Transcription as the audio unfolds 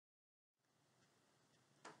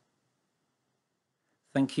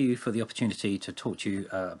Thank you for the opportunity to talk to you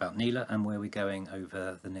about NELA and where we're going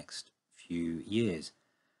over the next few years.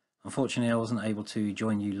 Unfortunately, I wasn't able to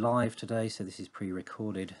join you live today, so this is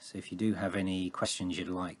pre-recorded. So if you do have any questions you'd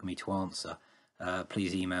like me to answer,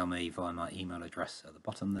 please email me via my email address at the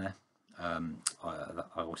bottom there. I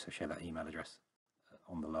also share that email address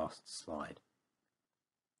on the last slide.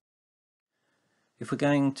 If we're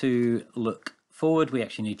going to look forward, we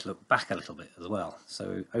actually need to look back a little bit as well.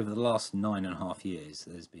 So over the last 9.5 years,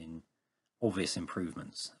 there's been obvious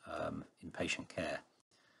improvements in patient care.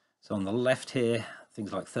 So on the left here,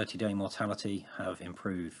 things like 30-day mortality have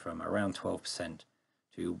improved from around 12%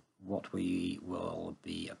 to what we will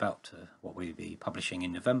be what we'll be publishing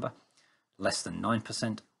in November, less than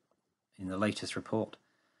 9% in the latest report.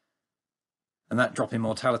 And that drop in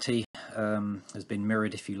mortality has been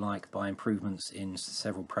mirrored, if you like, by improvements in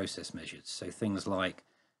several process measures. So things like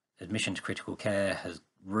admission to critical care has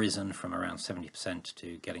risen from around 70%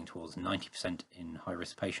 to getting towards 90% in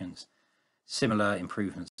high-risk patients. Similar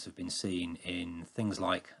improvements have been seen in things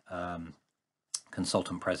like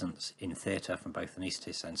consultant presence in theatre from both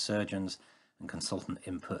anaesthetists and surgeons, and consultant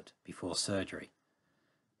input before surgery.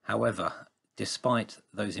 However, despite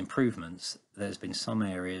those improvements, there's been some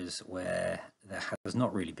areas where there has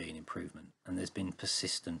not really been improvement, and there's been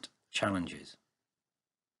persistent challenges.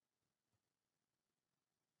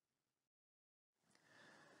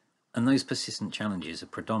 And those persistent challenges are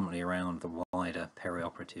predominantly around the wider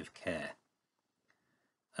perioperative care.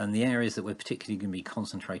 And the areas that we're particularly going to be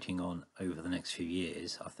concentrating on over the next few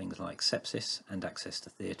years are things like sepsis and access to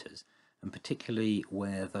theatres, and particularly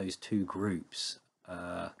where those two groups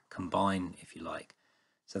combine, if you like.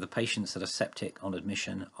 So the patients that are septic on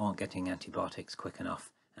admission aren't getting antibiotics quick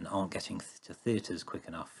enough and aren't getting to theatres quick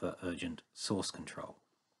enough for urgent source control.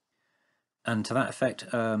 And to that effect,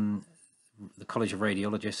 the College of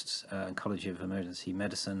Radiologists and College of Emergency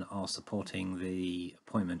Medicine are supporting the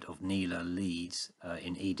appointment of NELA leads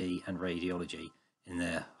in ED and radiology in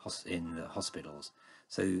the hospitals.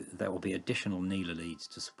 So there will be additional NELA leads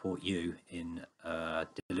to support you in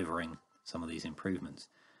delivering some of these improvements.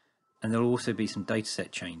 And there will also be some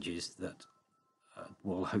dataset changes that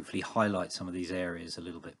will hopefully highlight some of these areas a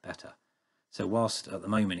little bit better. So whilst at the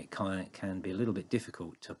moment it can be a little bit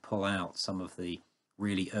difficult to pull out some of the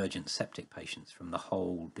really urgent septic patients from the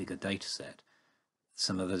whole bigger dataset,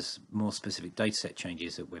 some of those more specific dataset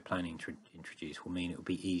changes that we're planning to introduce will mean it will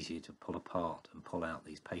be easier to pull apart and pull out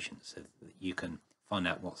these patients so that you can find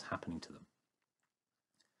out what's happening to them.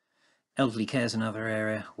 Elderly care is another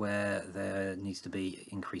area where there needs to be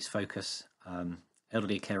increased focus.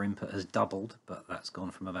 Elderly care input has doubled, but that's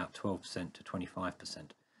gone from about 12% to 25%.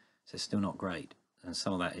 So it's still not great. And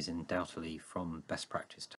some of that is undoubtedly from best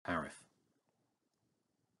practice tariff.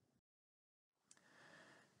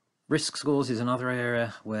 Risk scores is another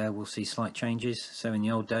area where we'll see slight changes. So in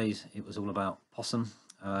the old days, it was all about POSSUM.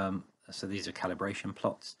 So these are calibration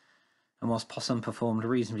plots. And whilst POSSUM performed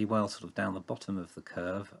reasonably well sort of down the bottom of the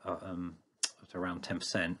curve at around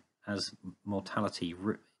 10%, as mortality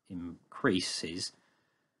increases,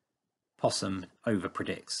 POSSUM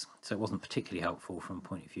over-predicts. So it wasn't particularly helpful from a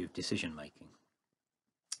point of view of decision making.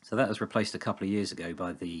 So that was replaced a couple of years ago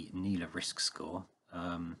by the NELA risk score.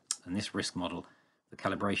 And this risk model, the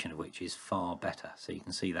calibration of which is far better. So you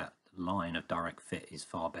can see that line of direct fit is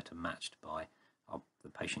far better matched by the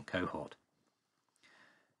patient cohort.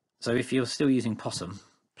 So if you're still using POSSUM,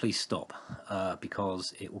 please stop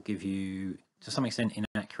because it will give you, to some extent,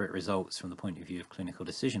 inaccurate results from the point of view of clinical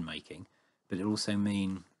decision making, but it will also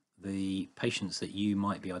mean the patients that you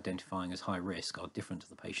might be identifying as high risk are different to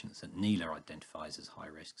the patients that NELA identifies as high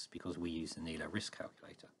risks because we use the NELA risk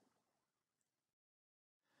calculator.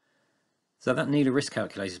 So that NELA risk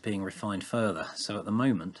calculator is being refined further. So at the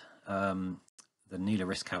moment, the NELA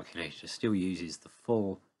risk calculator still uses the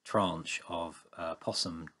full tranche of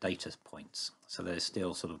POSSUM data points. So they're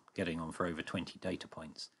still sort of getting on for over 20 data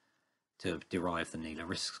points to derive the NELA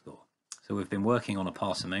risk score. So we've been working on a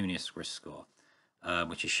Parsimonious risk score,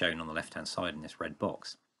 which is shown on the left-hand side in this red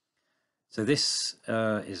box. So this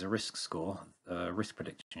is a risk score, a risk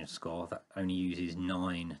prediction score that only uses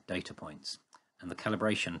 9 data points. And the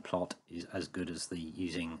calibration plot is as good as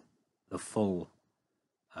using the full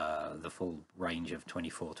range of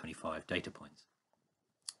 24, 25 data points.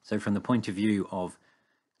 So from the point of view of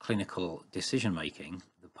clinical decision making,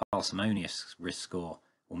 the Parsimonious risk score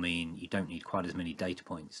will mean you don't need quite as many data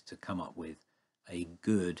points to come up with a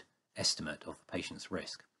good estimate of the patient's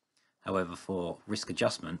risk. However, for risk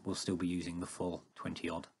adjustment, we'll still be using the full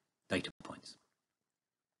 20-odd data points.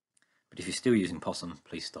 But if you're still using POSSUM,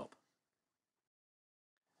 please stop.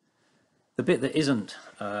 The bit that isn't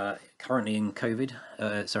currently in COVID,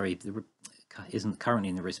 isn't currently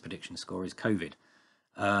in the risk prediction score is COVID.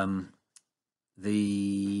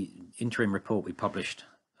 The interim report we published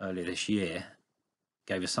earlier this year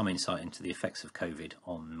gave us some insight into the effects of COVID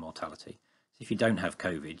on mortality. So if you don't have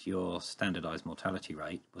COVID, your standardized mortality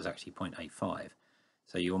rate was actually 0.85.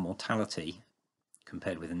 So your mortality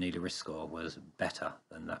compared with the NELA risk score was better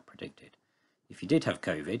than that predicted. If you did have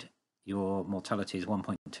COVID, your mortality is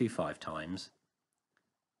 1.25 times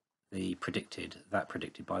that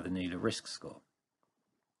predicted by the NELA risk score.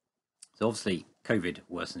 So obviously COVID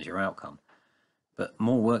worsens your outcome, but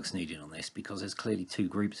more work's needed on this because there's clearly two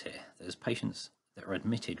groups here. There's patients that are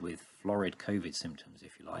admitted with florid COVID symptoms,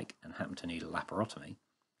 if you like, and happen to need a laparotomy,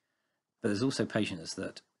 but there's also patients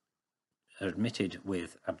that are admitted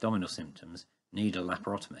with abdominal symptoms, need a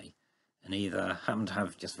laparotomy, and either happen to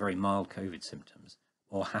have just very mild COVID symptoms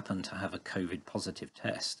or happen to have a COVID positive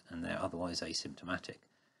test and they're otherwise asymptomatic.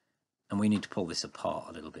 And we need to pull this apart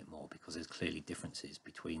a little bit more because there's clearly differences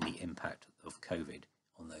between the impact of COVID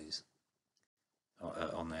on those,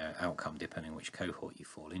 on their outcome, depending on which cohort you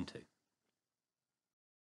fall into.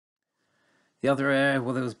 The other area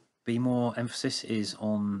where there'll be more emphasis is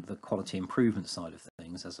on the quality improvement side of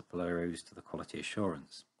things as opposed to the quality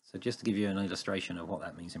assurance. So just to give you an illustration of what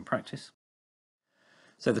that means in practice.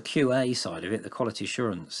 So the QA side of it, the quality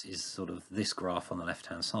assurance, is sort of this graph on the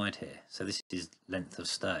left-hand side here. So this is length of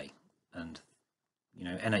stay. And, you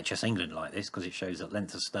know, NHS England like this because it shows that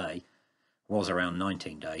length of stay was around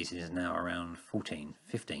 19 days, it is now around 15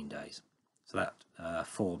 days. So that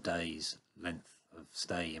 4 days length of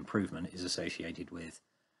stay improvement is associated with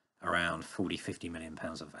around 40–50 million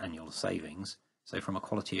pounds of annual savings. So from a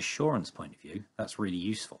quality assurance point of view, that's really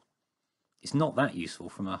useful. It's not that useful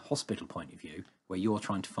from a hospital point of view where you're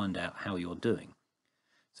trying to find out how you're doing.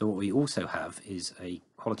 So what we also have is a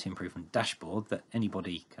quality improvement dashboard that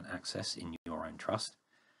anybody can access in your own trust.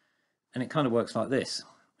 And it kind of works like this.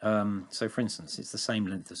 So for instance, it's the same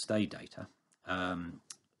length of stay data.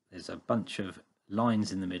 There's a bunch of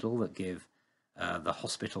lines in the middle that give the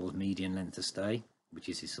hospital's median length of stay, which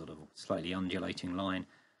is this sort of slightly undulating line,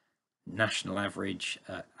 national average,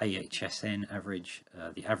 AHSN average,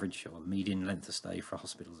 the average or median length of stay for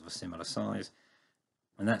hospitals of a similar size.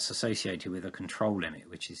 And that's associated with a control limit,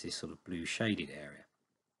 which is this sort of blue shaded area.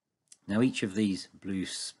 Now each of these blue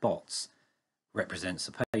spots represents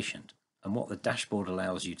a patient, and what the dashboard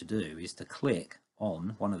allows you to do is to click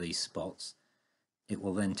on one of these spots. It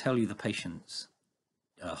will then tell you the patient's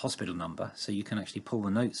hospital number, so you can actually pull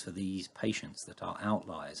the notes for these patients that are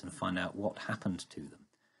outliers and find out what happened to them.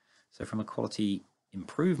 So from a quality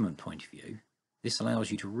improvement point of view, this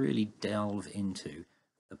allows you to really delve into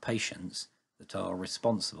the patients that are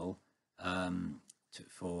responsible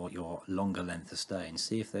for your longer length of stay and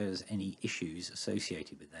see if there's any issues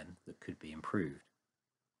associated with them that could be improved.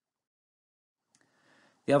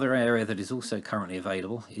 The other area that is also currently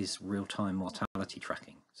available is real-time mortality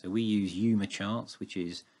tracking. So we use EWMA charts, which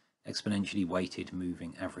is exponentially weighted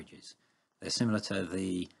moving averages. They're similar to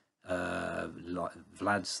the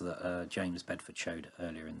VLADs that James Bedford showed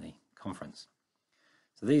earlier in the conference.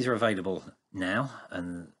 So these are available now,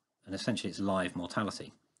 and essentially it's live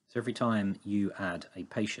mortality. So every time you add a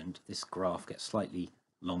patient, this graph gets slightly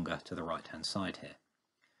longer to the right-hand side here.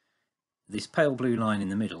 This pale blue line in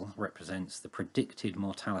the middle represents the predicted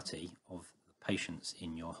mortality of the patients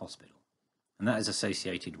in your hospital. And that is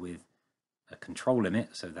associated with a control limit,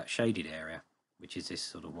 so that shaded area, which is this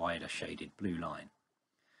sort of wider shaded blue line.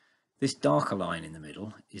 This darker line in the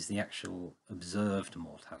middle is the actual observed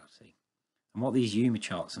mortality. And what these EWMA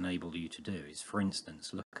charts enable you to do is, for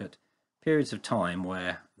instance, look at periods of time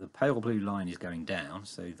where the pale blue line is going down,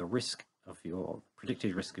 so the risk of your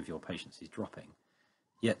predicted risk of your patients is dropping,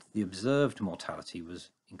 yet the observed mortality was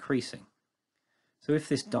increasing. So if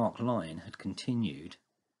this dark line had continued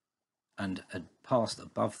and had passed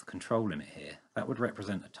above the control limit here, that would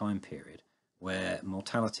represent a time period where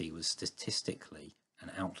mortality was statistically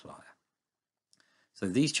an outlier. So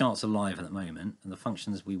these charts are live at the moment, and the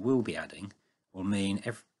functions we will be adding will mean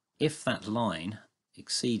if that line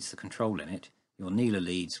exceeds the control limit, your NELA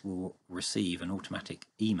leads will receive an automatic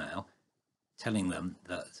email telling them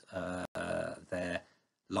that their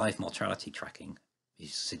live mortality tracking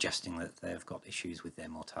is suggesting that they've got issues with their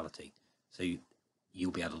mortality. So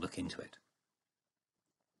you'll be able to look into it.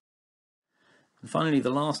 And finally, the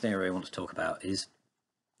last area I want to talk about is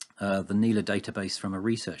the NELA database from a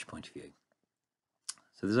research point of view.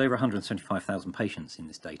 So there's over 175,000 patients in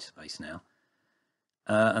this database now,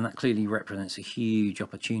 and that clearly represents a huge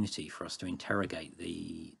opportunity for us to interrogate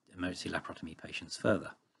the emergency laparotomy patients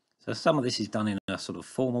further. So some of this is done in a sort of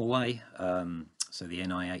formal way. So the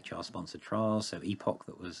NIHR sponsored trials, so EPOC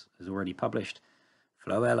that has already published.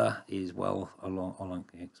 Floella is well along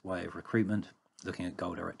its way of recruitment, looking at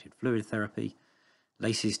goal-directed fluid therapy.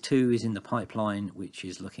 LACES 2 is in the pipeline, which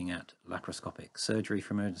is looking at laparoscopic surgery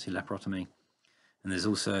for emergency laparotomy. And there's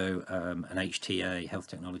also an HTA, health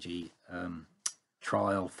technology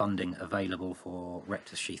trial funding available for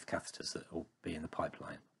rectus sheath catheters that will be in the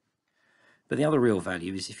pipeline. But the other real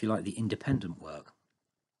value is, if you like, the independent work.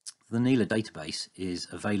 The NELA database is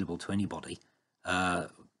available to anybody,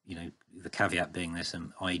 you know, the caveat being there's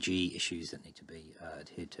some IG issues that need to be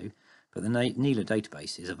adhered to, but the NELA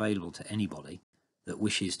database is available to anybody that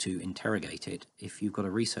wishes to interrogate it if you've got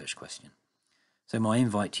a research question. So my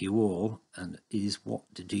invite to you all is, what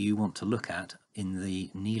do you want to look at in the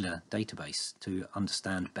NELA database to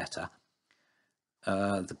understand better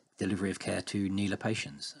the delivery of care to NELA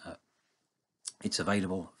patients? It's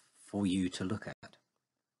available for you to look at.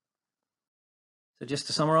 So just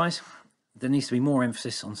to summarise, there needs to be more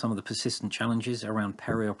emphasis on some of the persistent challenges around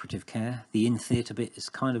perioperative care. The in-theatre bit has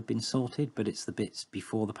kind of been sorted, but it's the bits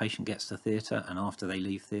before the patient gets to theatre and after they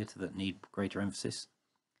leave theatre that need greater emphasis.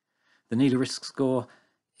 The NELA risk score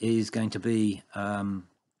is going to be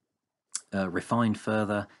refined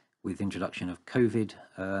further with introduction of COVID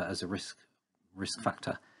as a risk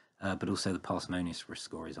factor, but also the Parsimonious risk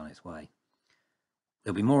score is on its way.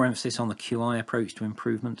 There'll be more emphasis on the QI approach to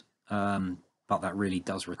improvement, but that really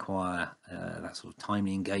does require that sort of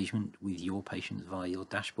timely engagement with your patients via your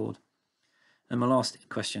dashboard. And my last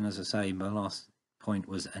question, as I say, my last point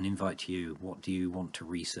was an invite to you. What do you want to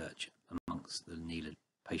research amongst the NELA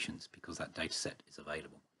patients, because that data set is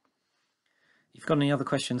available? If you've got any other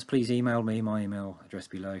questions, please email me, my email address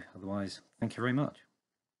below. Otherwise, thank you very much.